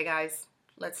 Okay, guys?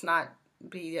 Let's not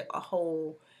be a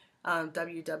whole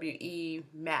WWE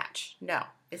match. No,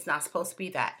 it's not supposed to be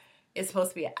that. It's supposed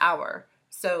to be an hour.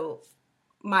 So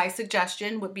my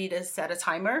suggestion would be to set a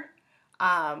timer,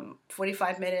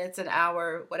 45 minutes, an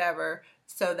hour, whatever,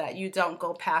 so that you don't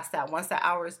go past that. Once the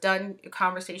hour is done, your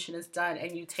conversation is done,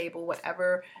 and you table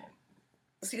whatever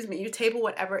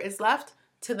is left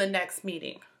to the next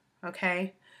meeting,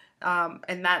 okay?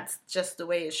 And that's just the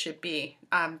way it should be.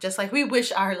 Just like we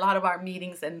wish a lot of our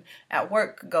meetings and at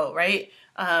work go, right?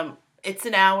 It's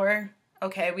an hour.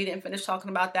 Okay, we didn't finish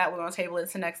talking about that. We're going to table it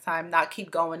to next time, not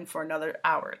keep going for another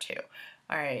hour or two.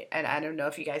 All right, and I don't know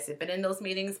if you guys have been in those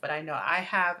meetings, but I know I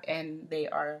have, and they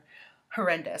are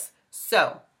horrendous.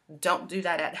 So don't do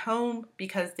that at home,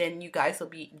 because then you guys will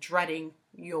be dreading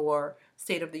your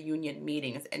State of the Union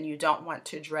meetings, and you don't want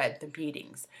to dread the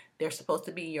meetings. They're supposed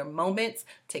to be your moments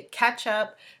to catch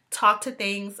up, talk to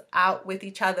things out with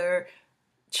each other,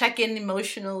 check in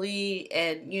emotionally,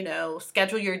 and,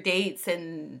 schedule your dates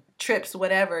and trips,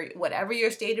 whatever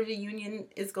your State of the Union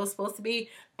is supposed to be,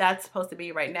 that's supposed to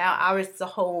be right now. Ours is a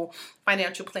whole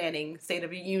financial planning State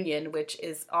of the Union, which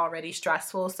is already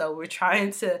stressful. So we're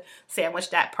trying to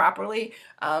sandwich that properly.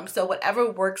 So whatever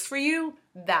works for you,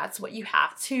 that's what you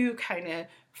have to kind of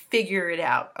figure it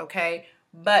out. Okay.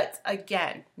 But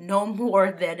again, no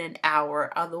more than an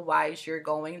hour. Otherwise, you're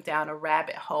going down a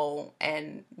rabbit hole,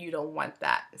 and you don't want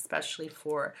that, especially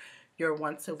for your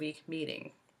once a week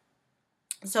meeting.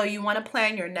 So you want to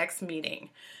plan your next meeting.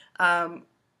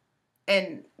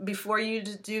 And before you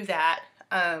do that,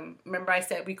 remember I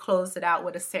said we closed it out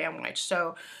with a sandwich.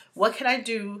 So what can I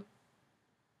do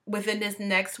within this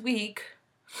next week?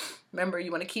 Remember,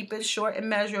 you want to keep it short and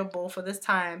measurable for this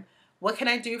time. What can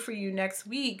I do for you next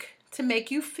week to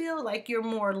make you feel like you're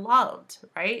more loved,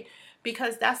 right?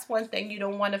 Because that's one thing. You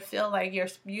don't want to feel like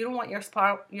you don't want your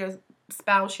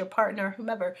spouse, your partner,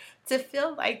 whomever, to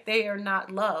feel like they are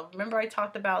not loved. Remember I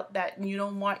talked about that you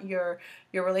don't want your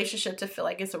relationship to feel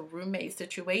like it's a roommate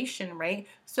situation, right?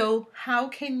 So how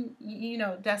can,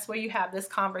 that's where you have this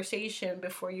conversation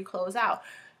before you close out.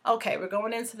 Okay, we're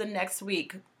going into the next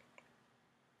week.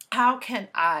 How can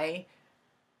I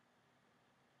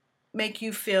make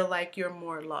you feel like you're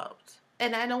more loved?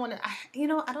 And I don't want to,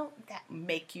 I don't that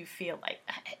make you feel like,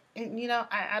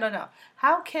 I don't know.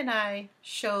 How can I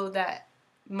show that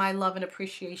my love and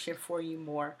appreciation for you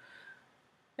more?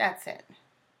 That's it.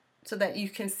 So that you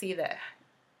can see that,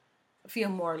 feel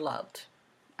more loved.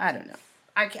 I don't know.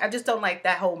 I just don't like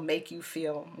that whole make you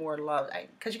feel more loved.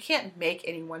 Because you can't make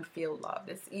anyone feel loved.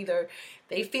 It's either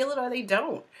they feel it or they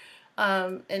don't.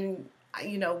 And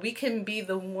we can be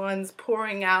the ones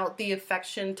pouring out the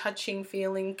affection, touching,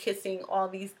 feeling, kissing, all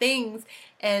these things,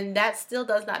 and that still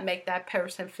does not make that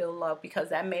person feel loved, because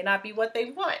that may not be what they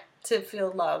want. to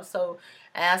feel loved. So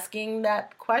asking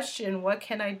that question, what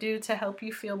can I do to help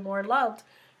you feel more loved,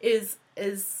 is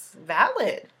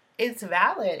valid. It's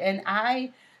valid. And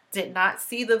I did not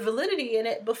see the validity in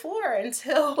it before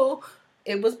until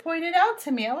it was pointed out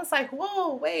to me. I was like,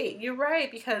 whoa, wait, you're right.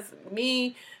 Because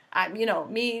me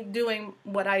doing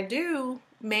what I do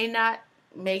may not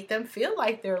make them feel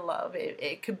like they're loved.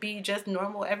 It could be just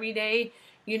normal, everyday,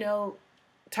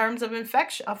 terms of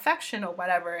affection or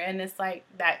whatever. And it's like,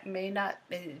 that may not,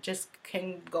 it just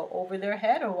can go over their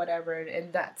head or whatever.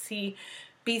 And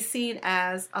be seen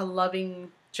as a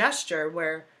loving gesture,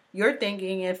 where you're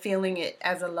thinking and feeling it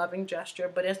as a loving gesture,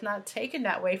 but it's not taken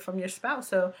that way from your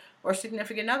spouse or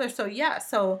significant other. So yeah,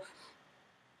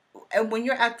 and when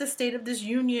you're at the state of this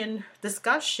union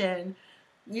discussion,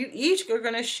 you each are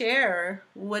going to share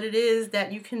what it is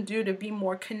that you can do to be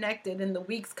more connected in the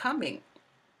weeks coming.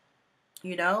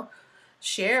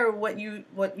 Share what you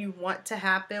want to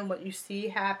happen, what you see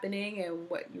happening, and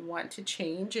what you want to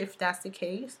change if that's the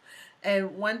case.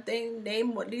 And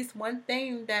name at least one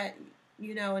thing that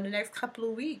in the next couple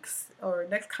of weeks or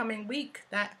next coming week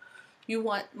that you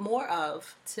want more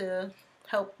of to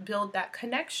help build that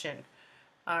connection.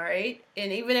 All right.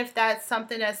 And even if that's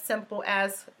something as simple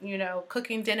as,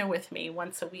 cooking dinner with me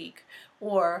once a week,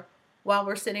 or while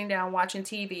we're sitting down watching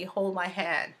TV, hold my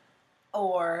hand,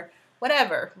 or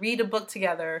whatever, read a book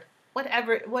together,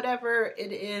 whatever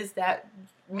it is that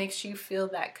makes you feel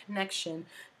that connection,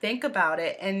 think about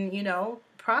it and,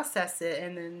 process it,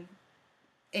 and then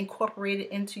incorporate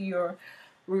it into your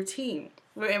routine.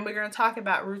 And we're going to talk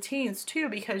about routines too,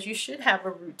 because you should have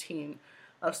a routine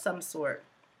of some sort.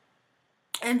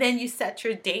 And then you set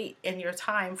your date and your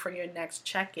time for your next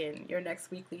check-in, your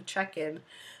next weekly check-in.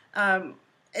 And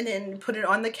then put it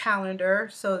on the calendar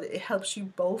so that it helps you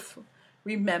both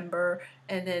remember.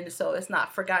 And then so it's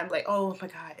not forgotten, like, oh my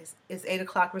God, it's 8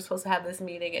 o'clock, we're supposed to have this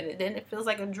meeting. And then it feels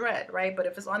like a dread, right? But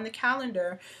if it's on the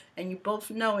calendar and you both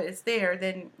know it's there,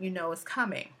 then it's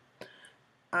coming.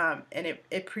 And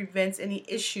it prevents any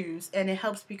issues, and it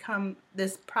helps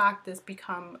this practice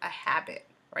become a habit,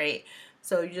 right?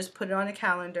 So you just put it on a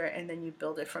calendar and then you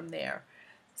build it from there.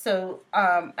 So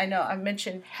I know I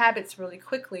mentioned habits really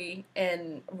quickly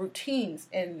and routines,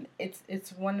 and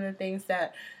it's one of the things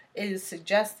that is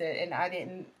suggested.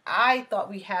 And I thought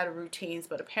we had routines,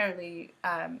 but apparently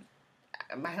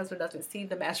my husband doesn't see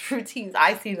them as routines.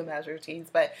 I see them as routines,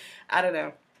 but I don't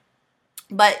know.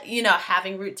 But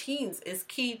having routines is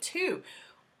key too.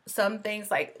 Some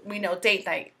things, like we know date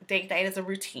night is a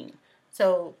routine.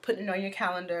 So putting it on your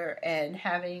calendar and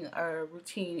having a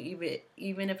routine,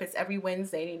 even if it's every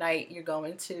Wednesday night, you're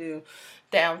going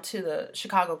down to the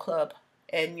Chicago Club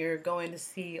and you're going to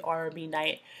see R&B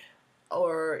night,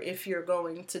 or if you're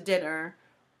going to dinner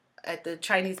at the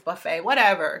Chinese buffet,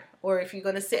 whatever, or if you're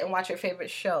going to sit and watch your favorite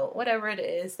show, whatever it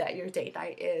is that your date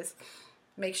night is,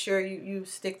 make sure you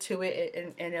stick to it,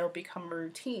 and it'll become a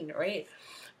routine, right?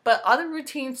 But other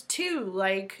routines too,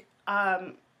 like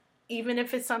even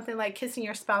if it's something like kissing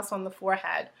your spouse on the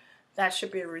forehead, that should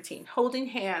be a routine. Holding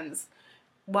hands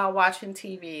while watching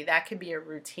TV, that could be a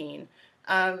routine.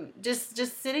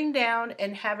 Just sitting down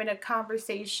and having a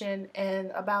conversation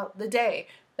and about the day,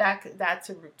 that's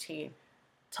a routine.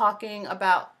 Talking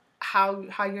about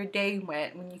how your day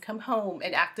went when you come home,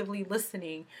 and actively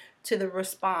listening to the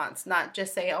response, not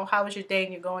just say, oh, how was your day,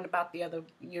 and you're going about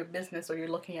your business, or you're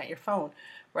looking at your phone,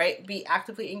 right? Be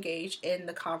actively engaged in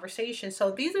the conversation. So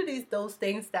these are those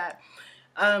things that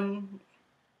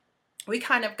we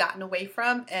kind of gotten away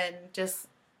from and just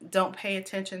don't pay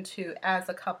attention to as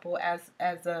a couple, as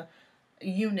a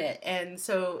unit. And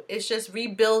so it's just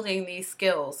rebuilding these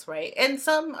skills, right? And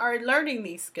some are learning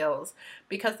these skills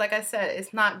because, like I said,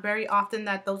 it's not very often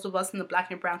that those of us in the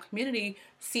Black and brown community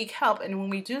seek help. And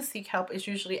when we do seek help, it's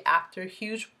usually after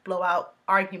huge blowout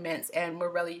arguments and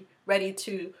we're really ready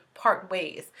to part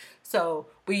ways. So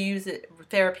we use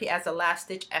therapy as a last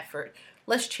ditch effort.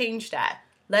 Let's change that.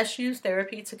 Let's use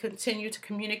therapy to continue to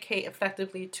communicate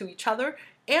effectively to each other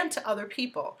and to other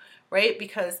people, right?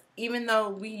 Because even though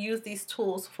we use these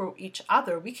tools for each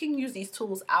other, we can use these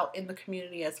tools out in the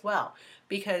community as well.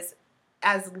 Because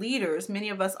as leaders, many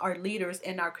of us are leaders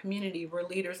in our community. We're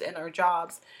leaders in our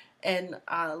jobs and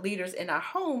leaders in our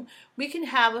home. We can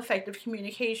have effective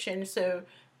communication. So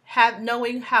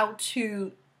knowing how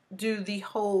to do the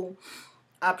whole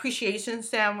appreciation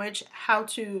sandwich, how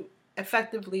to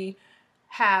effectively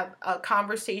have a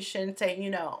conversation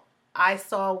saying, I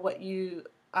saw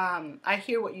I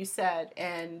hear what you said,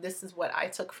 and this is what I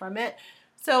took from it.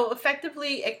 So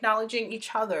effectively acknowledging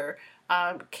each other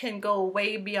can go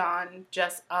way beyond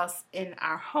just us in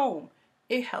our home.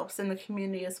 it helps in the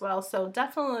community as well. So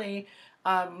definitely,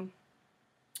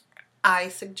 I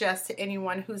suggest to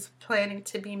anyone who's planning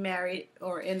to be married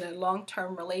or in a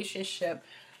long-term relationship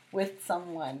with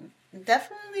someone,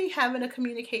 definitely having a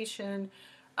communication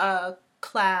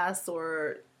class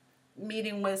or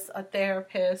meeting with a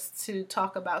therapist to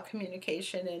talk about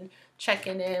communication and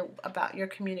checking in about your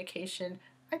communication.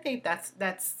 I think that's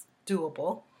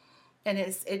doable, and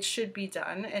it should be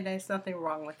done, and there's nothing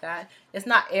wrong with that. It's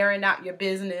not airing out your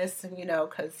business,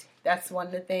 because that's one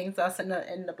of the things us in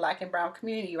the Black and brown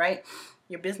community, right?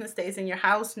 Your business stays in your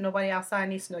house. Nobody outside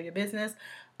needs to know your business.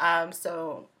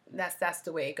 So that's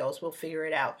the way it goes. We'll figure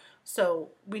it out. So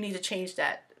we need to change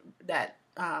that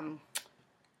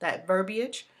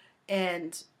verbiage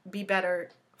and be better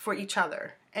for each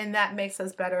other. And that makes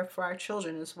us better for our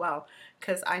children as well,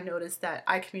 because I noticed that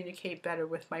I communicate better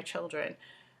with my children,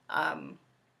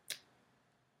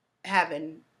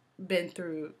 having been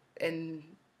through and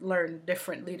learned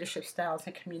different leadership styles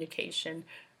and communication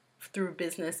through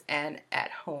business and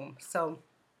at home. So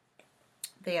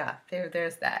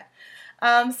there's that.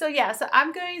 So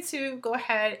I'm going to go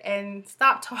ahead and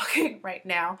stop talking right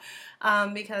now,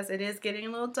 because it is getting a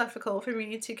little difficult for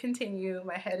me to continue.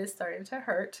 My head is starting to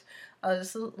hurt,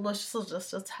 just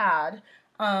a tad.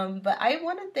 But I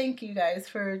want to thank you guys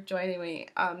for joining me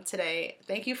today.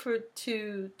 Thank you for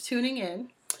tuning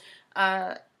in.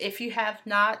 If you have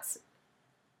not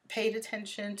paid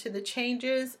attention to the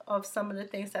changes of some of the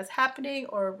things that's happening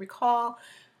or recall,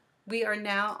 we are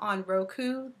now on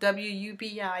Roku.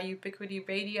 WUBI Ubiquity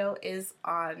Radio is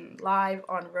on live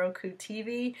on Roku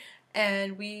TV,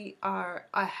 and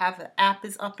I have an app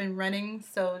is up and running,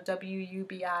 so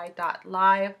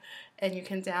WUBI.live, and you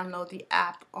can download the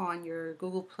app on your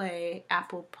Google Play,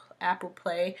 Apple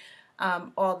Play,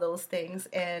 all those things,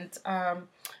 and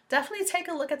definitely take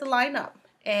a look at the lineup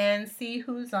and see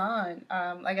who's on.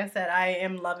 Like I said, I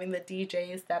am loving the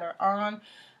DJs that are on.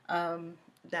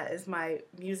 That is my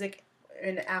music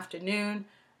in the afternoon.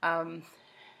 I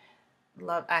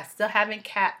still haven't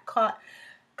caught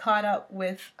up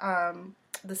with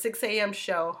the 6 a.m.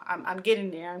 show. I'm getting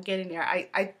there.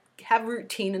 I have a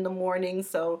routine in the morning,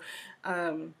 so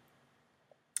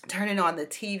turning on the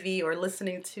TV or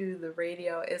listening to the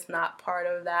radio is not part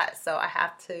of that. So I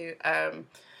have to at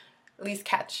least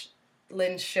catch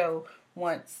Lynn's show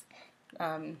once,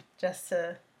 just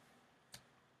to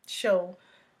show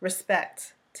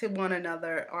respect to one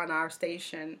another on our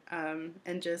station,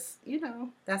 and just,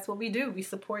 that's what we do. We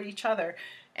support each other,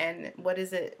 and what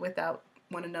is it without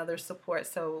one another's support?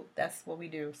 So that's what we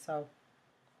do. So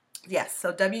yes,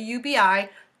 so WUBI.live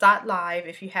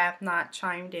if you have not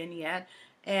chimed in yet.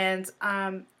 And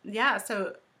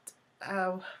so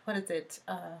what is it?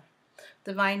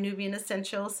 Divine Nubian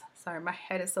Essentials. Sorry, my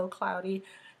head is so cloudy.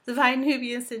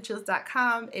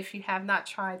 DivineNubianEssentials.com. If you have not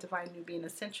tried Divine Nubian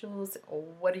Essentials,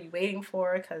 what are you waiting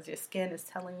for? Because your skin is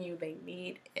telling you they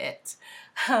need it.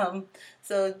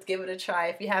 So give it a try.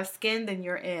 If you have skin, then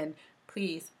you're in.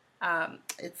 Please.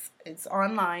 It's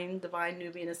online,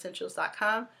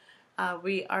 DivineNubianEssentials.com.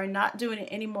 We are not doing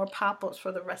any more pop-ups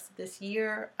for the rest of this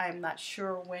year. I'm not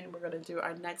sure when we're going to do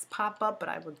our next pop-up, but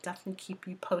I will definitely keep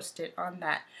you posted on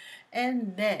that.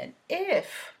 And then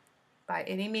if by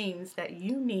any means that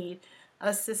you need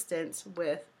assistance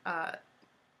with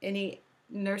any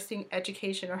nursing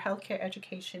education or healthcare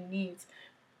education needs,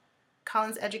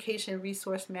 Collins Education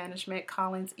Resource Management,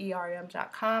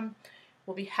 collinserm.com,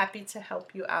 will be happy to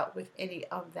help you out with any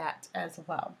of that as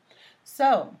well.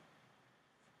 So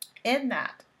in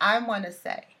that, I want to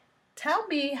say, tell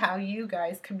me how you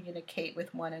guys communicate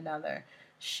with one another.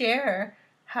 Share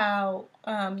how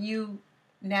you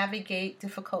navigate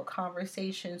difficult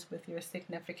conversations with your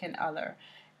significant other,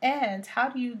 and how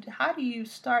do you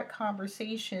start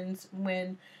conversations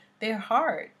when they're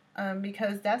hard,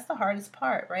 because that's the hardest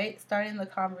part, right? Starting the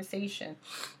conversation.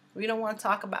 We don't want to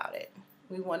talk about it.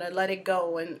 We want to let it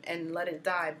go and let it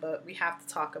die, but we have to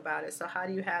talk about it. So how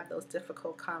do you have those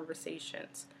difficult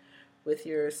conversations with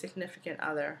your significant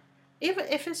other? Even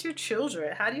if it's your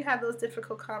children, how do you have those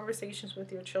difficult conversations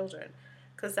with your children?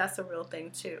 Because that's a real thing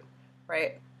too.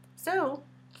 Right? So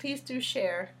please do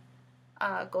share.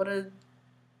 Go to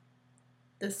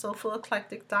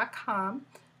thesoulfuleclectic.com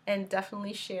and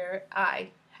definitely share. I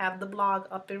have the blog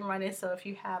up and running, so if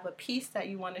you have a piece that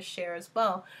you want to share as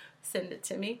well, send it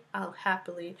to me. I'll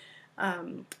happily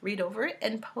read over it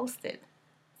and post it.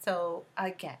 So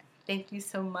again, thank you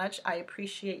so much. I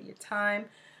appreciate your time.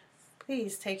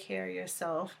 Please take care of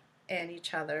yourself and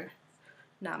each other.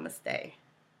 Namaste.